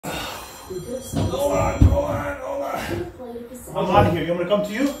Hold on. I'm out of here. You want me to come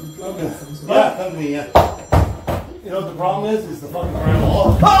to you? Okay. Yeah, come to me, yeah. You know what the problem is the fucking ground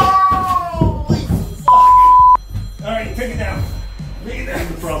wall. Oh! Alright, take it down. Take it down.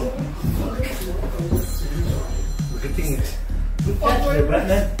 That's the problem. Look at things.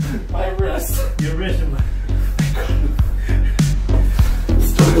 My wrist. Your wrist.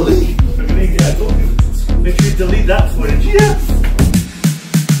 Delete. Yeah, I told you. Make sure you delete that footage. Yeah.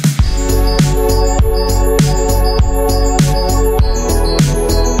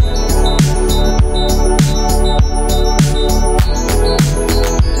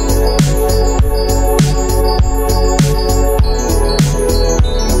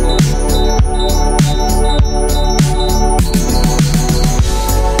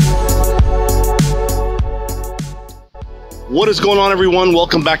 What is going on, everyone?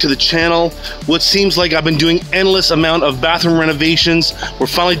 Welcome back to the channel. What seems like I've been doing endless amount of bathroom renovations, we're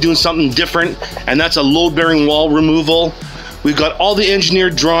finally doing something different, and that's a load-bearing wall removal. We've got all the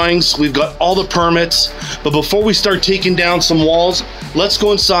engineered drawings, we've got all the permits, but before we start taking down some walls, let's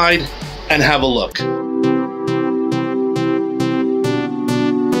go inside and have a look.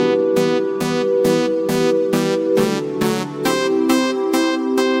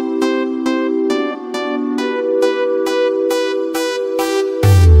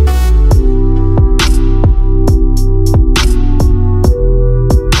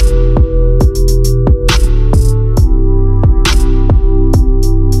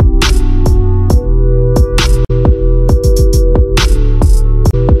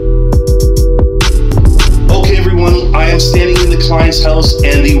 House,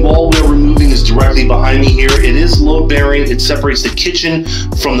 and the wall we're removing is directly behind me here. It is load bearing. It separates the kitchen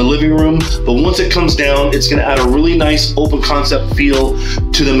from the living room, but once it comes down, it's going to add a really nice open concept feel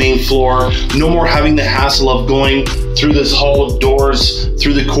to the main floor. No more having the hassle of going through this hall of doors,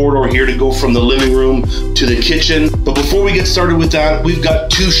 through the corridor here to go from the living room to the kitchen. But before we get started with that, we've got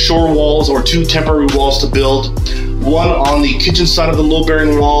two shore walls or two temporary walls to build. One on the kitchen side of the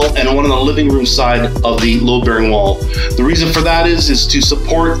load-bearing wall and one on the living room side of the load-bearing wall. The reason for that is to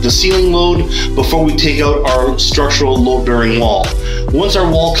support the ceiling load before we take out our structural load-bearing wall. Once our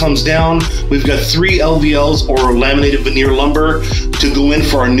wall comes down, we've got 3 LVLs or laminated veneer lumber to go in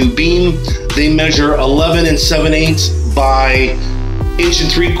for our new beam. They measure 11 7/8 by 1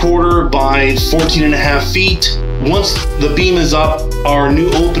 3/4 by 14.5 feet. Once the beam is up, our new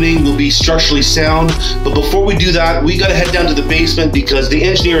opening will be structurally sound. But before we do that, we gotta head down to the basement because the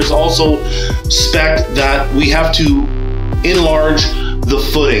engineer has also spec'd that we have to enlarge the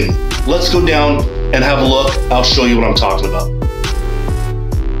footing. Let's go down and have a look. I'll show you what I'm talking about.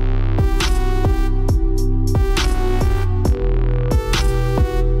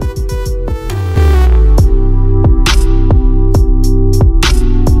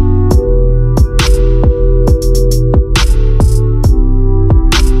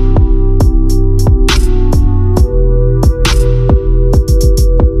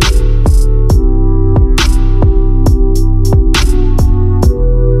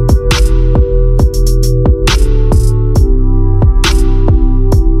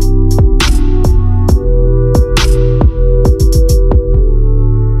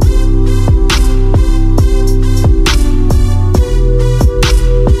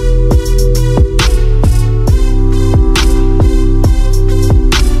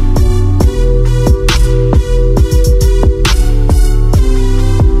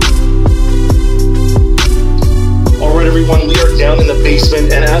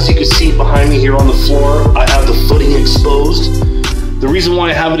 And as you can see behind me here on the floor, I have the footing exposed. The reason why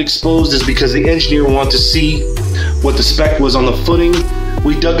I have it exposed is because the engineer wanted to see what the spec was on the footing.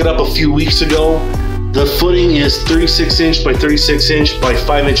 We dug it up a few weeks ago. The footing is 36 inch by 36 inch by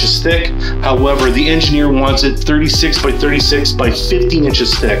 5 inches thick. However, the engineer wants it 36 by 36 by 15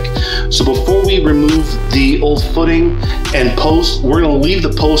 inches thick. So before we remove the old footing and post, we're gonna leave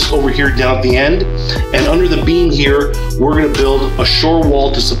the post over here down at the end. And under the beam here, we're gonna build a shore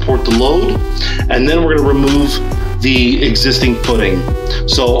wall to support the load. And then we're gonna remove the existing footing.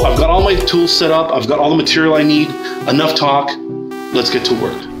 So I've got all my tools set up. I've got all the material I need. Enough talk, let's get to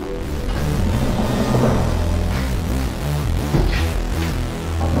work.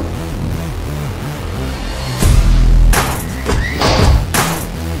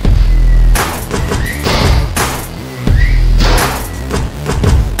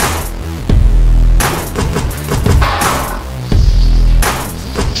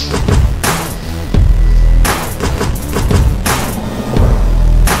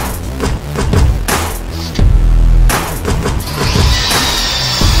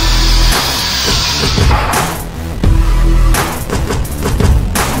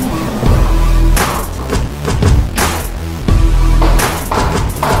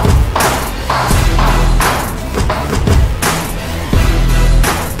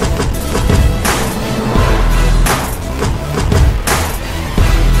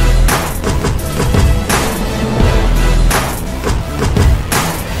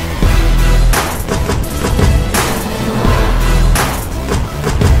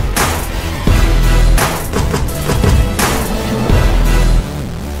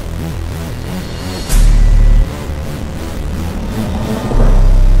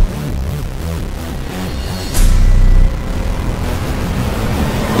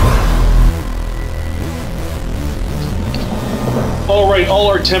 all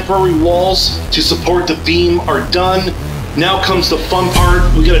our temporary walls to support the beam are done. Now comes the fun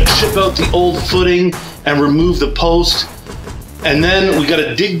part. We gotta chip out the old footing and remove the post. And then we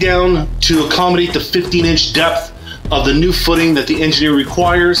gotta dig down to accommodate the 15-inch depth of the new footing that the engineer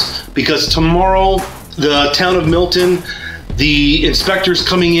requires, because tomorrow, the town of Milton, the inspector's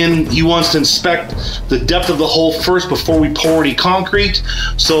coming in. He wants to inspect the depth of the hole first before we pour any concrete.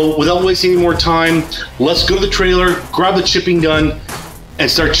 So without wasting any more time, let's go to the trailer, grab the chipping gun, and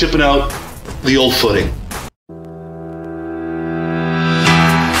start chipping out the old footing.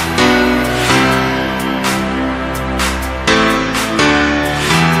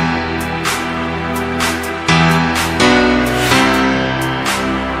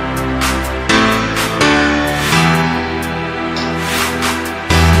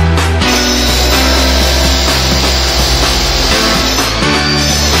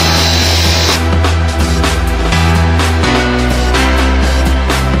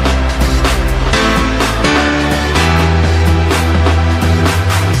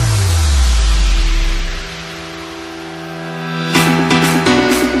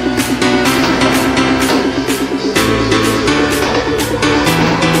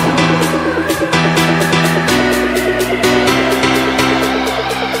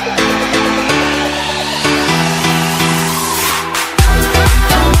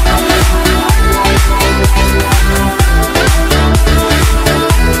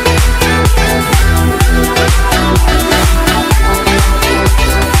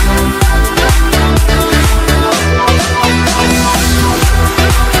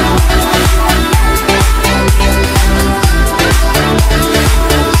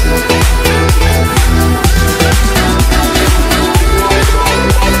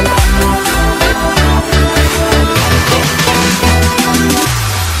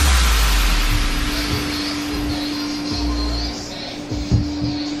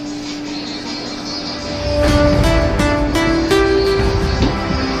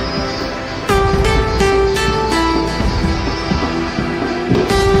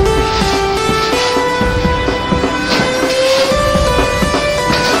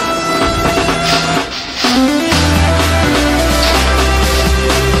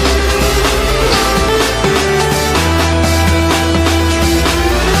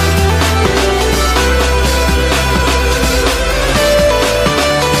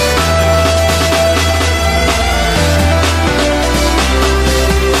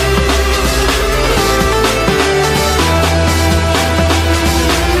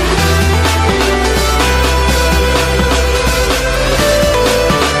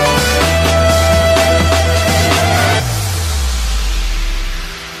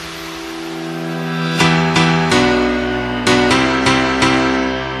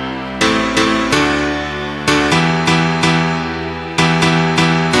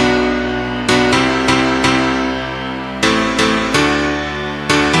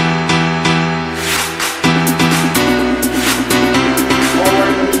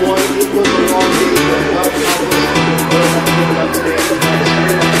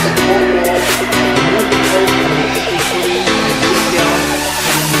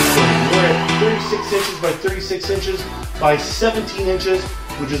 By 36 inches by 17 inches,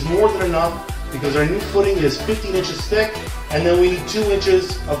 which is more than enough because our new footing is 15 inches thick, and then we need 2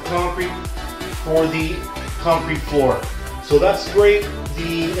 inches of concrete for the concrete floor. So that's great.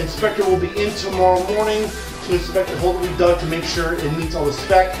 The inspector will be in tomorrow morning to inspect the hole that we dug to make sure it meets all the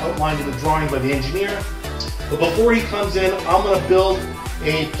spec outlined in the drawing by the engineer. But before he comes in, I'm going to build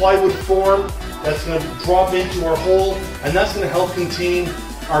a plywood form that's going to drop into our hole, and that's going to help contain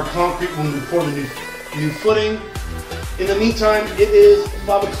our concrete when we pour the new footing. In the meantime, it is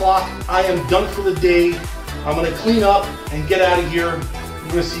 5 o'clock. I am done for the day. I'm going to clean up and get out of here. I'm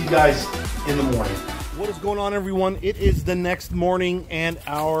going to see you guys in the morning. What is going on, everyone? It is the next morning, and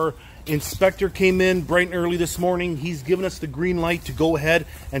our inspector came in bright and early this morning. He's given us the green light to go ahead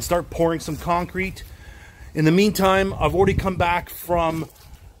and start pouring some concrete. In the meantime, I've already come back from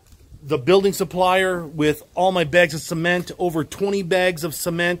the building supplier with all my bags of cement, over 20 bags of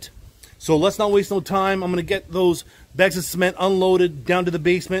cement. So let's not waste no time. I'm going to get those bags of cement unloaded down to the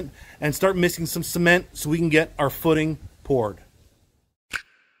basement and start mixing some cement so we can get our footing poured.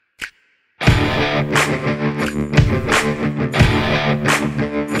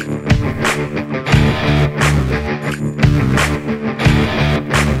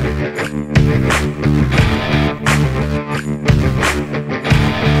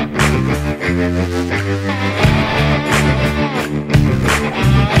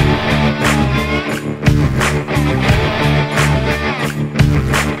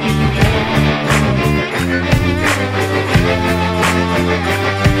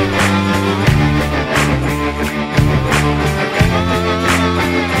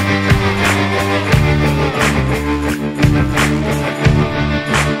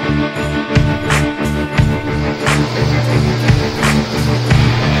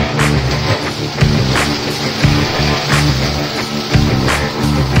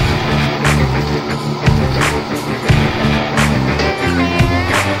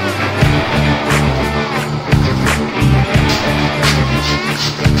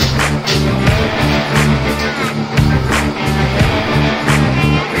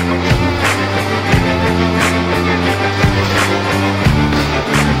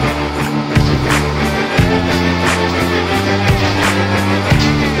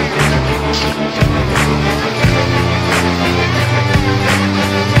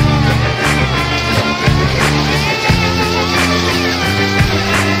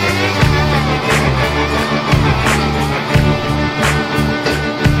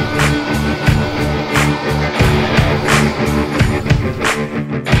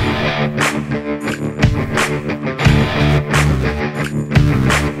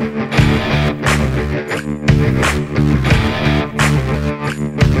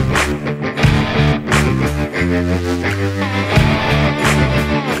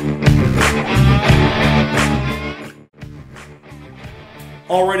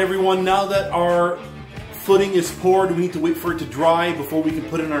 All right, everyone, now that our footing is poured, we need to wait for it to dry before we can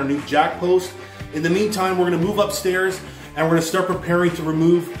put in our new jack post. In the meantime, we're going to move upstairs and we're going to start preparing to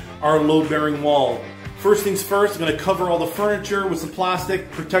remove our load-bearing wall. First things first, I'm going to cover all the furniture with some plastic,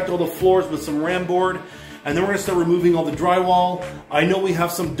 protect all the floors with some ram board, and then we're going to start removing all the drywall. I know we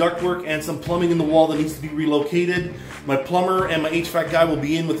have some ductwork and some plumbing in the wall that needs to be relocated. My plumber and my HVAC guy will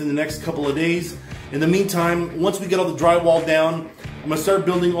be in within the next couple of days. In the meantime, once we get all the drywall down, I'm going to start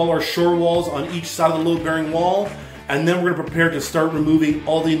building all our shore walls on each side of the load-bearing wall, and then we're going to prepare to start removing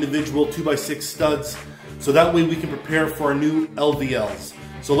all the individual 2x6 studs, so that way we can prepare for our new LVLs.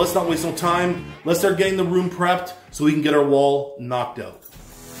 So let's not waste no time. Let's start getting the room prepped so we can get our wall knocked out.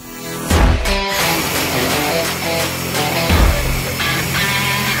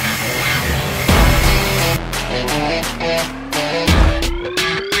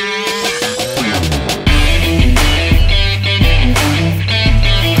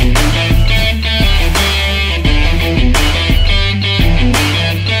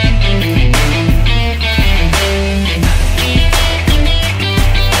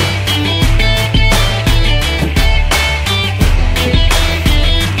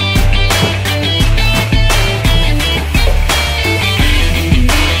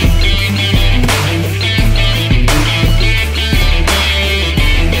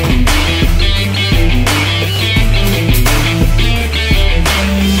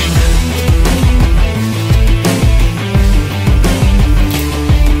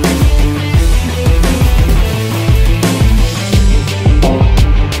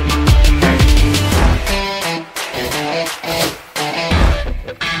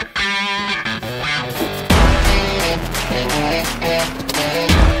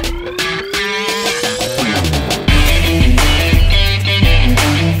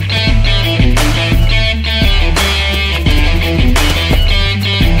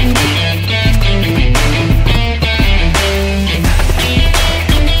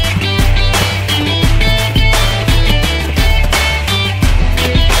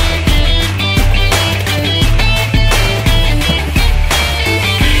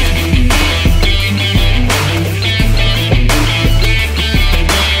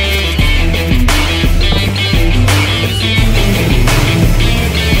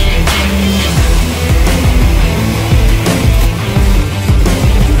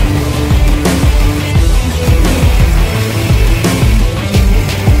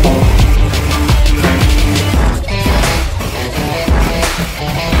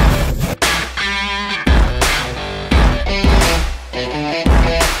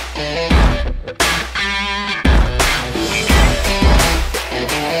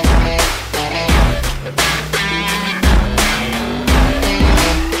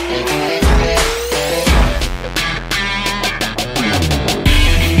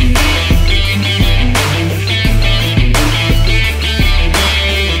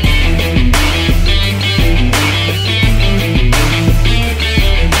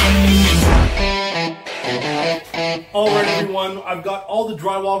 I've got all the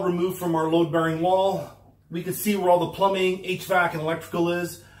drywall removed from our load-bearing wall. We can see where all the plumbing, HVAC, and electrical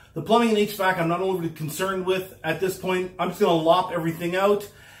is. The plumbing and HVAC I'm not overly concerned with at this point. I'm just going to lop everything out,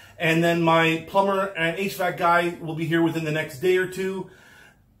 and then my plumber and HVAC guy will be here within the next day or two.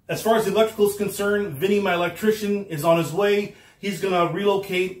 As far as the electrical is concerned, Vinny, my electrician, is on his way. He's going to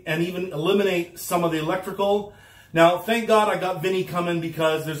relocate and even eliminate some of the electrical. Now, thank God I got Vinny coming,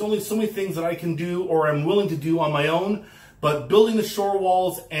 because there's only so many things that I can do or I'm willing to do on my own. But building the shore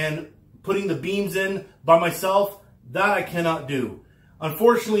walls and putting the beams in by myself, that I cannot do.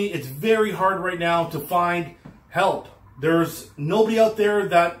 Unfortunately, it's very hard right now to find help. There's nobody out there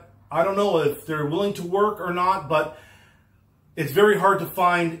that, I don't know if they're willing to work or not, but it's very hard to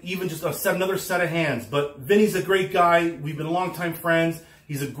find even just another set of hands. But Vinny's a great guy. We've been longtime friends.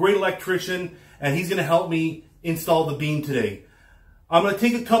 He's a great electrician, and he's going to help me install the beam today. I'm going to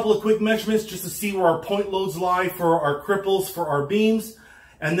take a couple of quick measurements just to see where our point loads lie for our cripples, for our beams.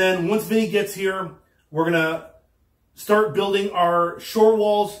 And then once Vinny gets here, we're going to start building our shore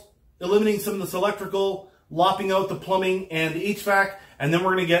walls, eliminating some of this electrical, lopping out the plumbing and the HVAC, and then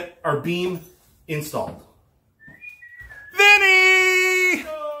we're going to get our beam installed. Vinny!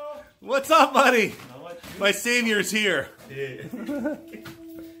 What's up, buddy? My savior's here.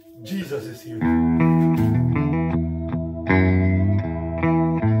 Jesus is here.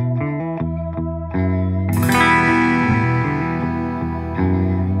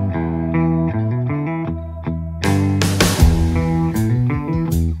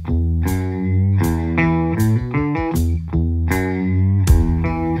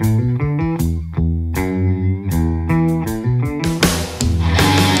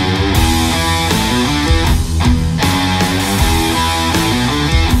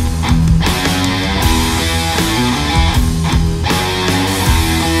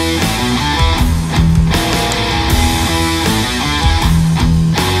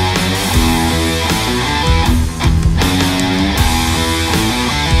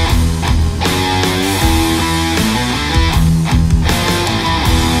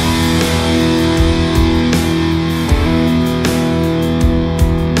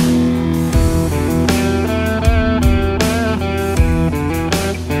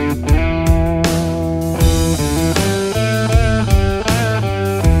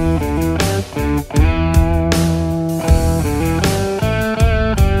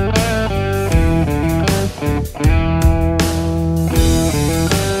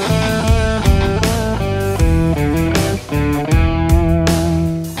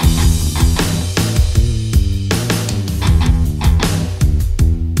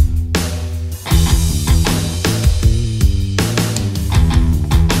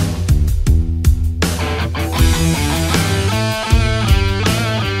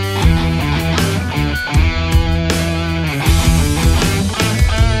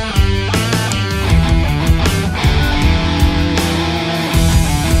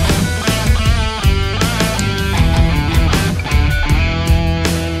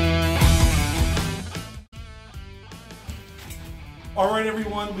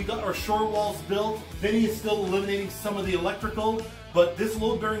 everyone. We got our shore walls built. Vinny is still eliminating some of the electrical, but this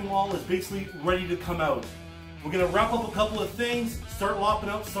load-bearing wall is basically ready to come out. We're going to wrap up a couple of things, start lopping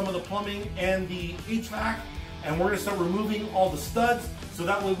out some of the plumbing and the HVAC, and we're going to start removing all the studs so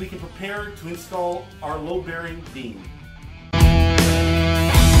that way we can prepare to install our load-bearing beam.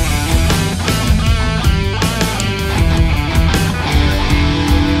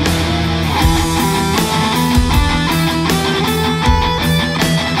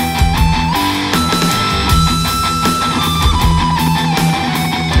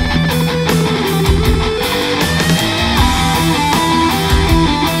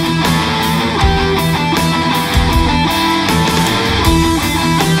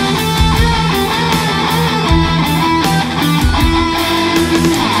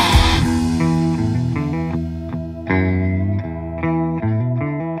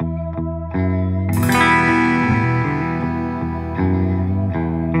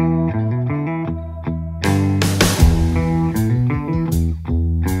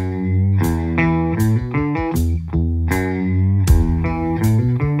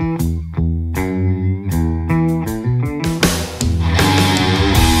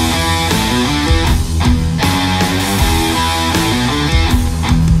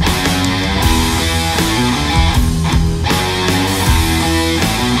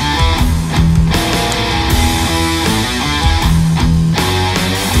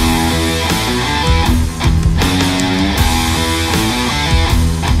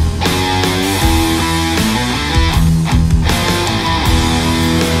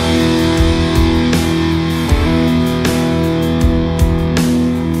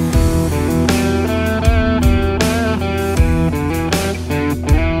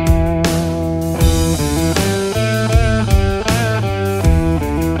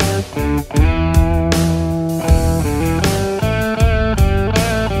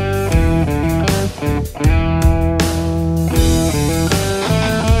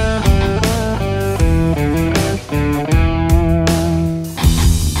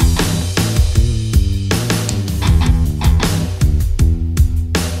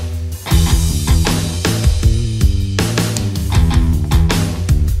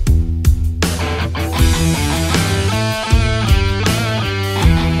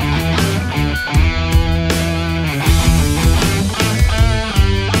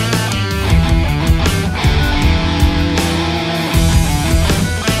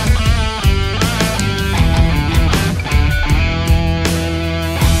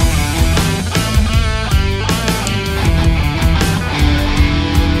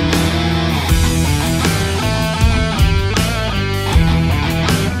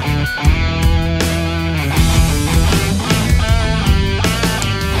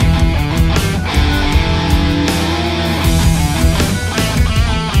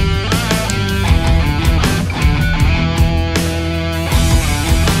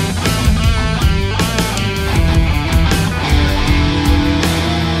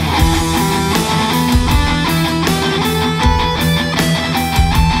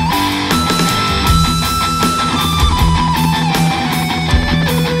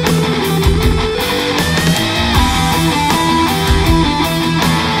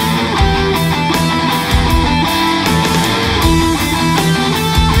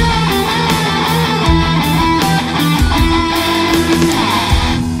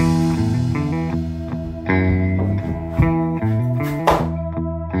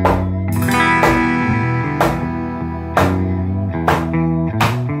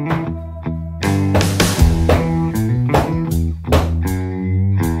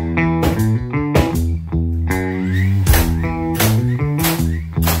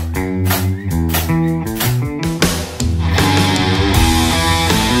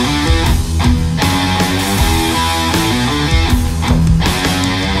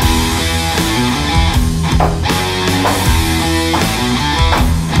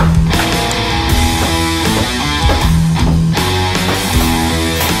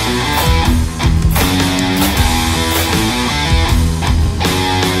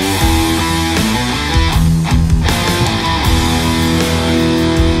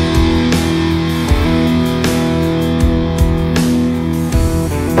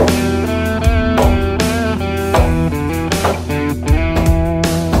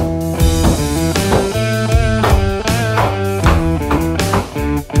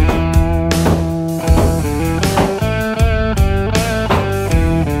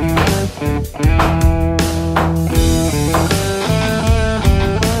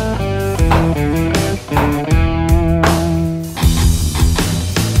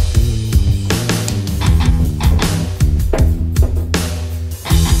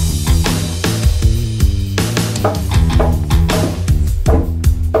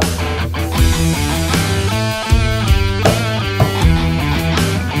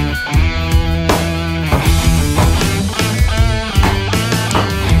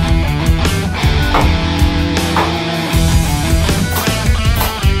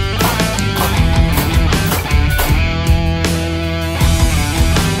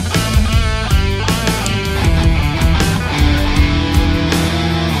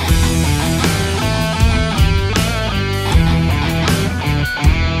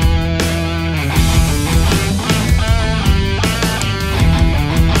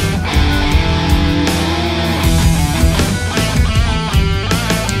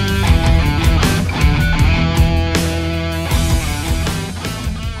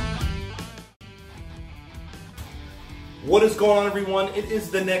 What is going on, everyone? It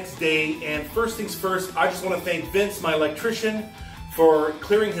is the next day, and first things first, I just want to thank Vince, my electrician, for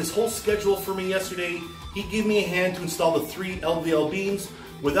clearing his whole schedule for me yesterday. He gave me a hand to install the 3 LVL beams.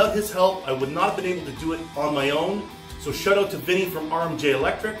 Without his help, I would not have been able to do it on my own. So shout out to Vinny from RMJ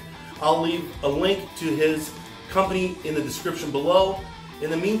Electric. I'll leave a link to his company in the description below.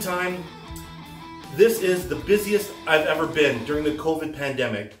 In the meantime, this is the busiest I've ever been during the COVID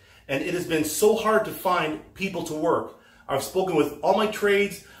pandemic, and it has been so hard to find people to work. I've spoken with all my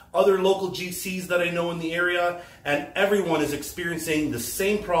trades, other local GCs that I know in the area, and everyone is experiencing the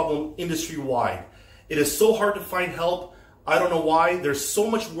same problem industry-wide. It is so hard to find help. I don't know why. There's so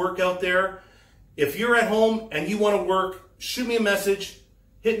much work out there. If you're at home and you want to work, shoot me a message,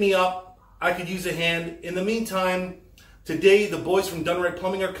 hit me up. I could use a hand. In the meantime, today the boys from Dunn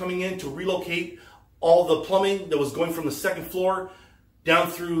Plumbing are coming in to relocate all the plumbing that was going from the 2nd floor down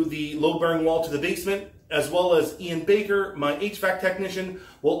through the load-bearing wall to the basement, as well as Ian Baker, my HVAC technician,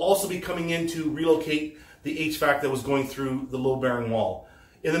 will also be coming in to relocate the HVAC that was going through the load-bearing wall.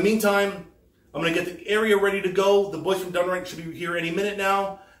 In the meantime, I'm going to get the area ready to go. The boys from Dunn should be here any minute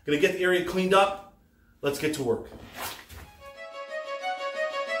now. Going to get the area cleaned up. Let's get to work.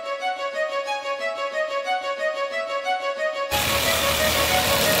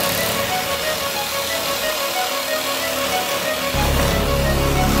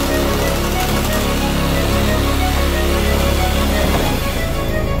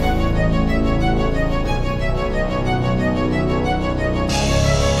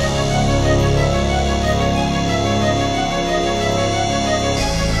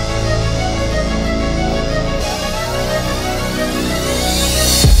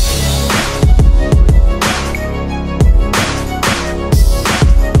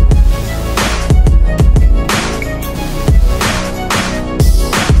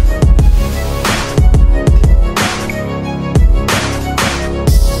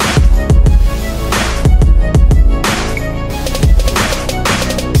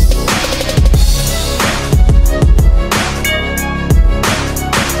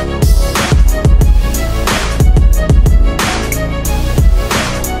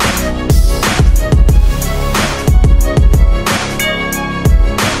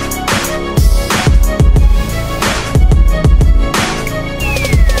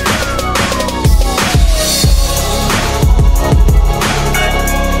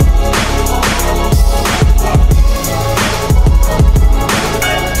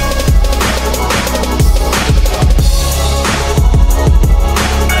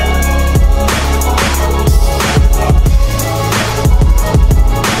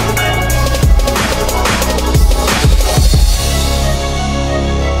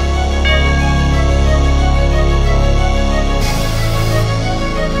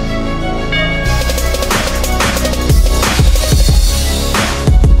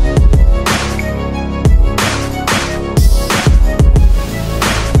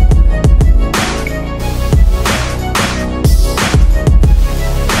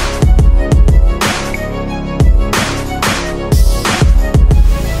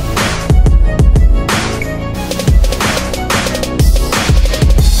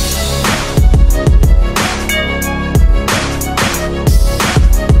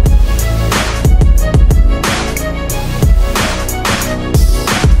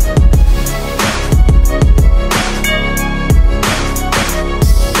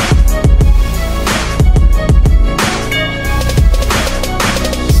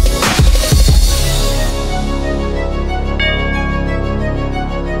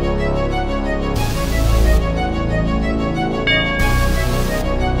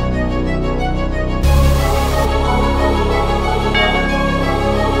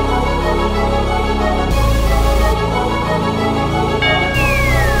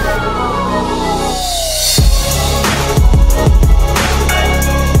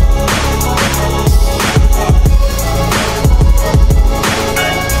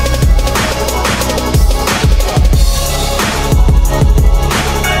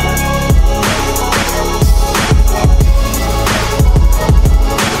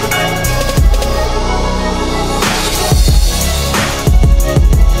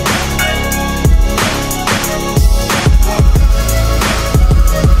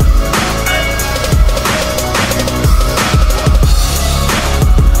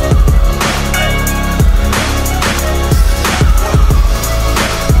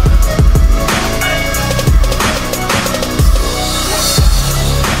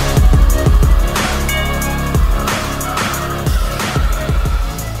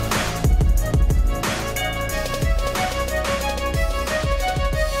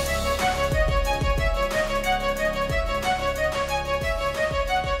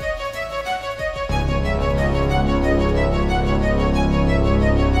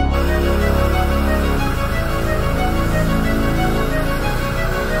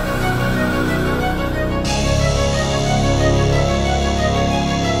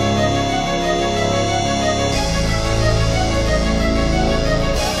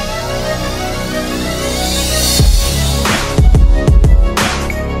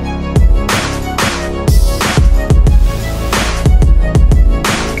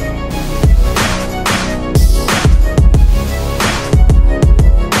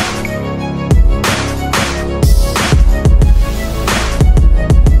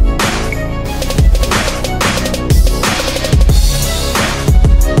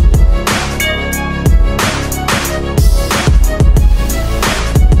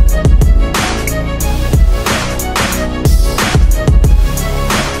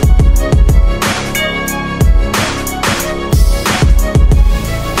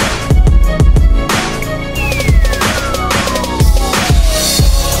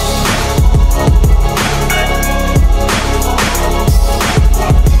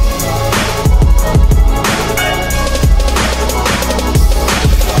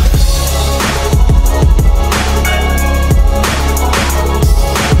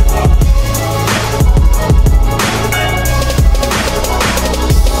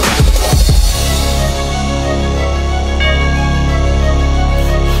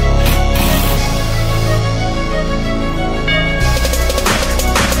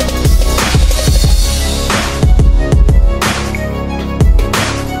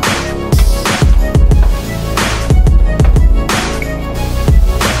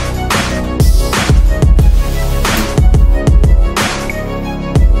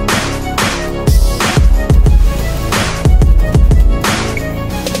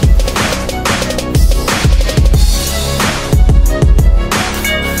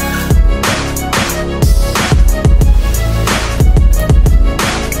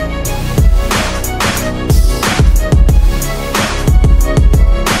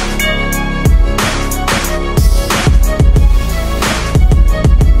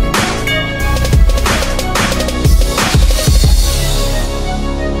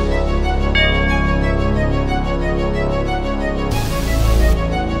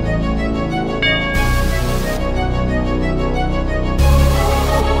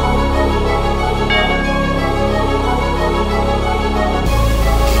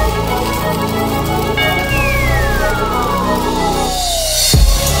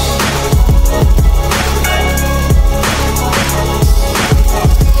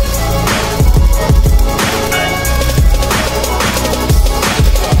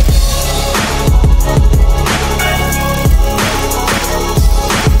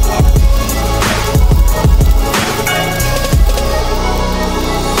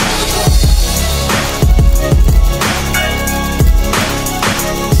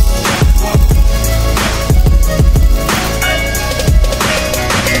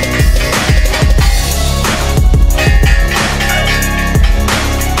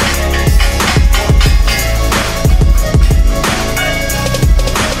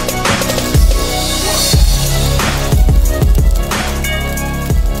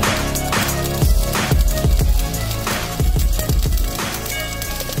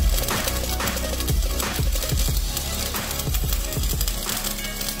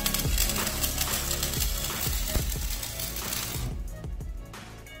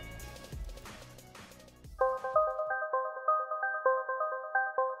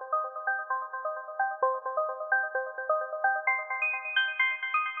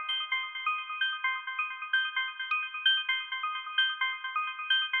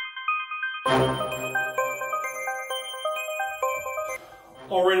 Alright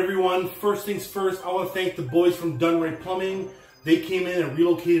everyone, first things first, I want to thank the boys from Dunn Plumbing. They came in and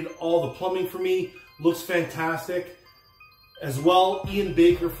relocated all the plumbing for me. Looks fantastic. As well, Ian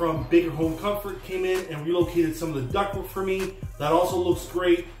Baker from Baker Home Comfort came in and relocated some of the ductwork for me. That also looks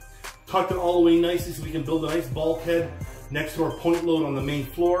great. Tucked it all the way nicely so we can build a nice bulkhead next to our point load on the main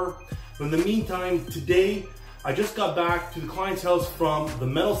floor. But in the meantime, today, I just got back to the client's house from the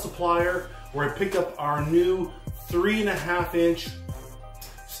metal supplier where I picked up our new 3.5-inch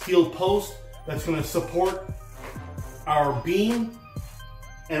steel post that's going to support our beam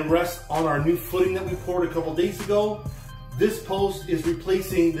and rest on our new footing that we poured a couple days ago. This post is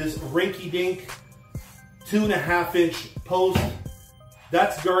replacing this rinky-dink 2.5-inch post.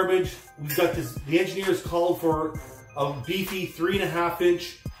 That's garbage. We've got this, the engineers called for a beefy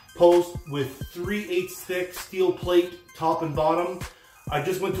 3.5-inch post with 3/8 thick steel plate top and bottom. I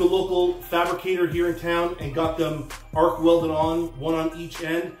just went to a local fabricator here in town and got them arc welded on, one on each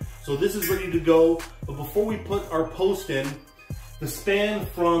end. So this is ready to go. But before we put our post in, the span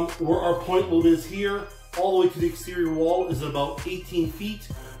from where our point load is here all the way to the exterior wall is about 18 feet.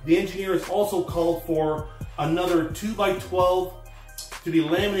 The engineers also called for another 2x12 to be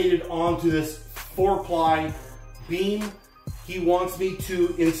laminated onto this 4-ply beam. He wants me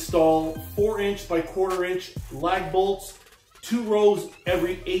to install 4-inch by 1/4-inch lag bolts, 2 rows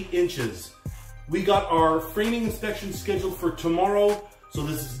every 8 inches. We got our framing inspection scheduled for tomorrow, so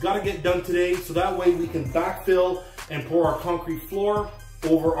this has got to get done today, so that way we can backfill and pour our concrete floor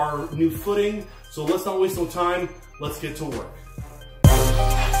over our new footing. So let's not waste no time, let's get to work.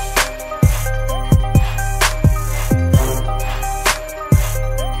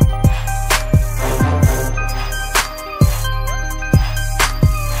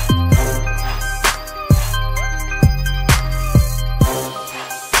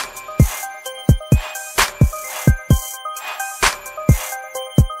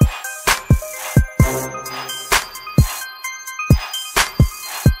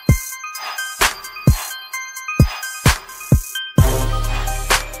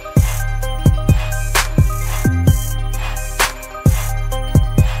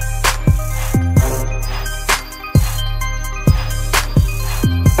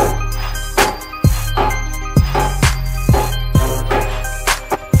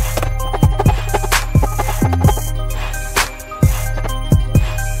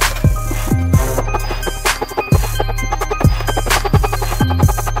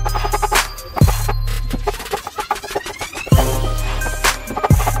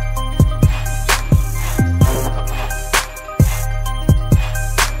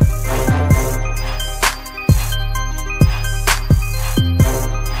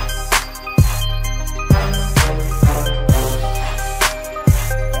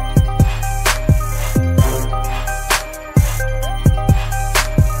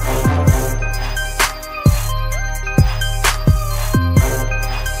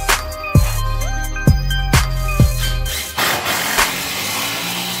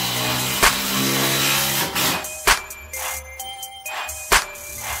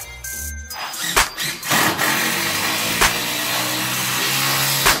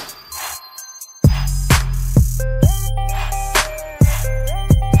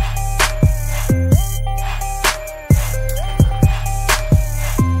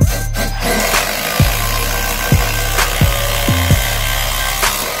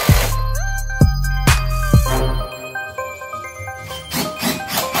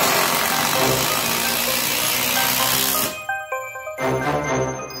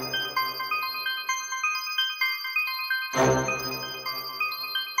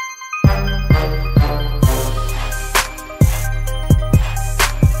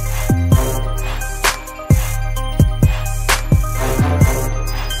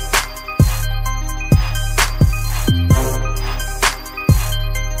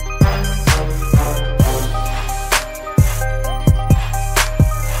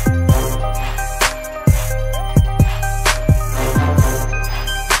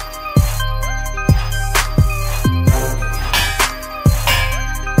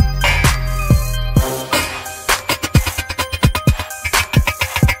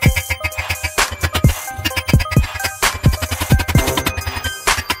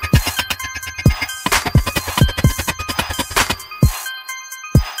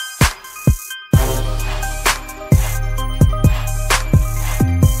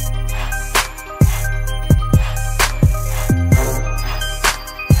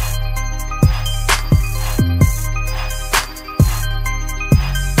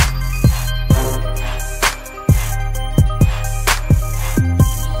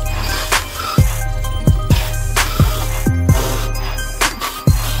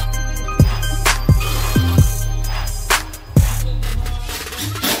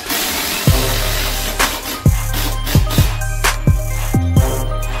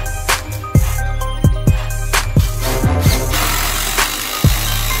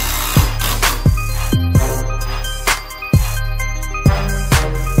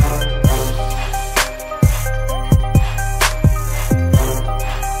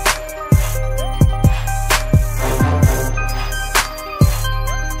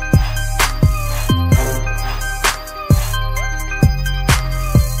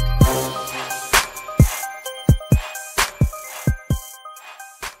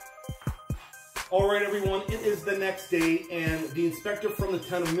 All right, everyone, it is the next day, and the inspector from the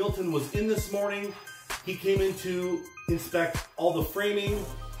town of Milton was in this morning. He came in to inspect all the framing,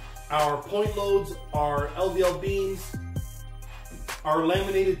 our point loads, our LVL beams, our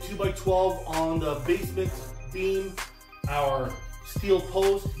laminated 2x12 on the basement beam, our steel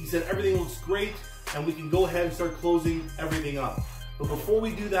post. He said everything looks great, and we can go ahead and start closing everything up. But before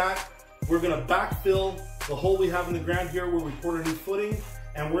we do that, we're gonna backfill the hole we have in the ground here where we poured a new footing,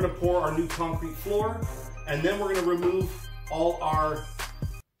 and we're gonna pour our new concrete floor, and then we're gonna remove all our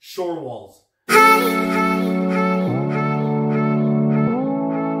shore walls.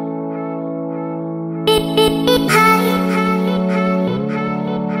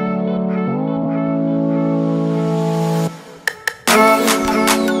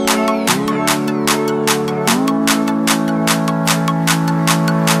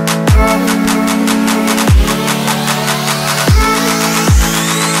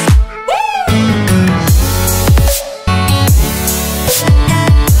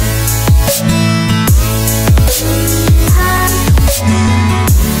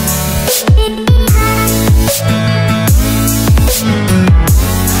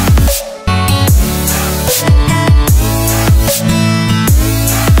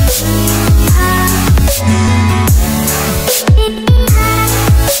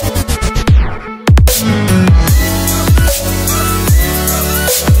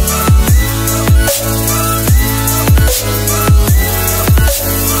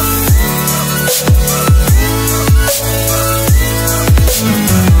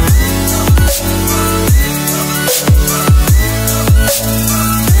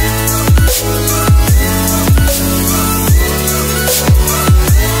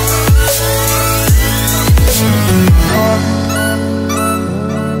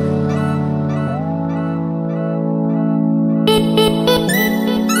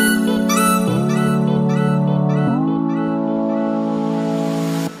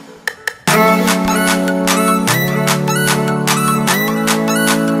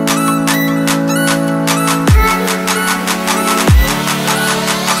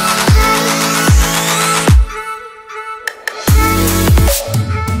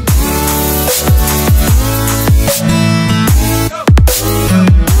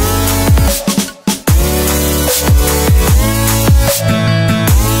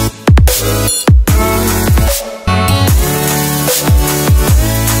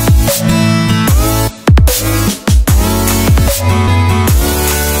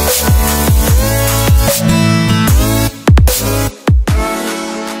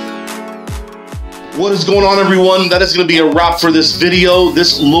 What is going on, everyone? That is going to be a wrap for this video.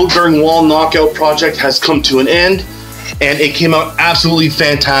 This load-bearing wall knockout project has come to an end, and it came out absolutely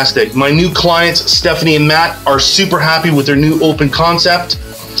fantastic. My new clients, Stephanie and Matt, are super happy with their new open concept.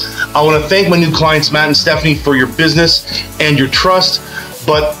 I want to thank my new clients, Matt and Stephanie, for your business and your trust,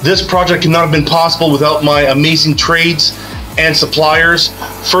 but this project could not have been possible without my amazing trades and suppliers.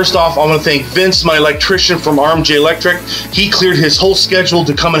 First off, I want to thank Vince, my electrician from RMJ Electric. He cleared his whole schedule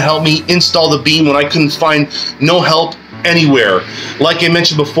to come and help me install the beam when I couldn't find no help anywhere. Like I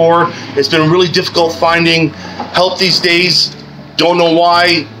mentioned before, it's been really difficult finding help these days. Don't know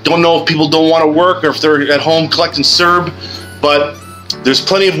why, don't know if people don't want to work or if they're at home collecting CERB, but there's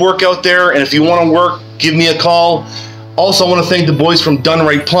plenty of work out there, and if you want to work, give me a call. Also, I want to thank the boys from Dunn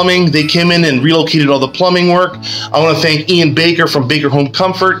Plumbing. They came in and relocated all the plumbing work. I want to thank Ian Baker from Baker Home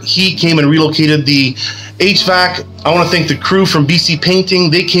Comfort. He came and relocated the HVAC. I want to thank the crew from BC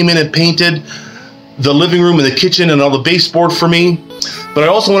Painting. They came in and painted the living room and the kitchen and all the baseboard for me. But I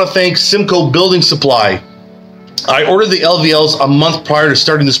also want to thank Simcoe Building Supply. I ordered the LVLs a month prior to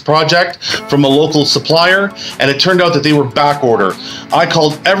starting this project from a local supplier, and it turned out that they were back order. I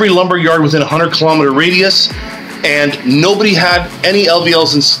called every lumber yard within a 100-kilometer radius, and nobody had any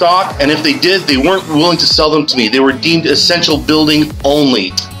LVLs in stock, and if they did, they weren't willing to sell them to me. They were deemed essential building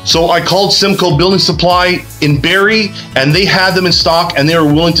only. So I called Simcoe Building Supply in Barrie, and they had them in stock, and they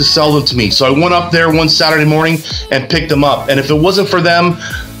were willing to sell them to me. So I went up there one Saturday morning and picked them up. And if it wasn't for them,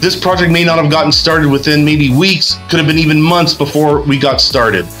 this project may not have gotten started within maybe weeks, could have been even months before we got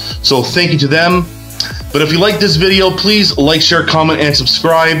started. So thank you to them. But if you like this video, please like, share, comment, and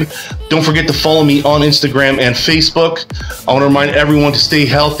subscribe. Don't forget to follow me on Instagram and Facebook. I want to remind everyone to stay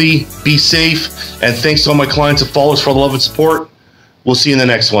healthy, be safe, and thanks to all my clients and followers for the love and support. We'll see you in the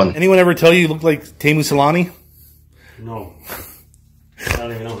next one. Anyone ever tell you look like Teemu Selanne? No. I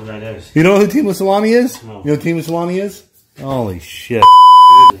don't even know who that is. You know who Teemu Selanne is? No. You know who Teemu Selanne is? Holy shit.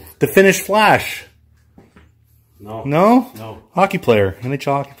 The Finnish Flash. No. No? No. Hockey player. NHL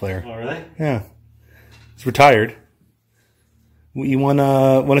hockey player. Oh, really? Yeah. He's retired. You won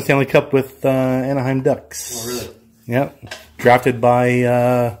a Stanley Cup with Anaheim Ducks. Oh, really? Yep. Drafted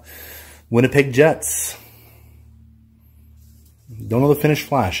by Winnipeg Jets. Don't know the Finnish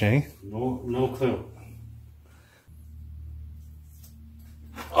Flash, eh? No clue.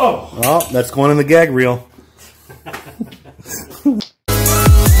 Oh! Well, that's going in the gag reel.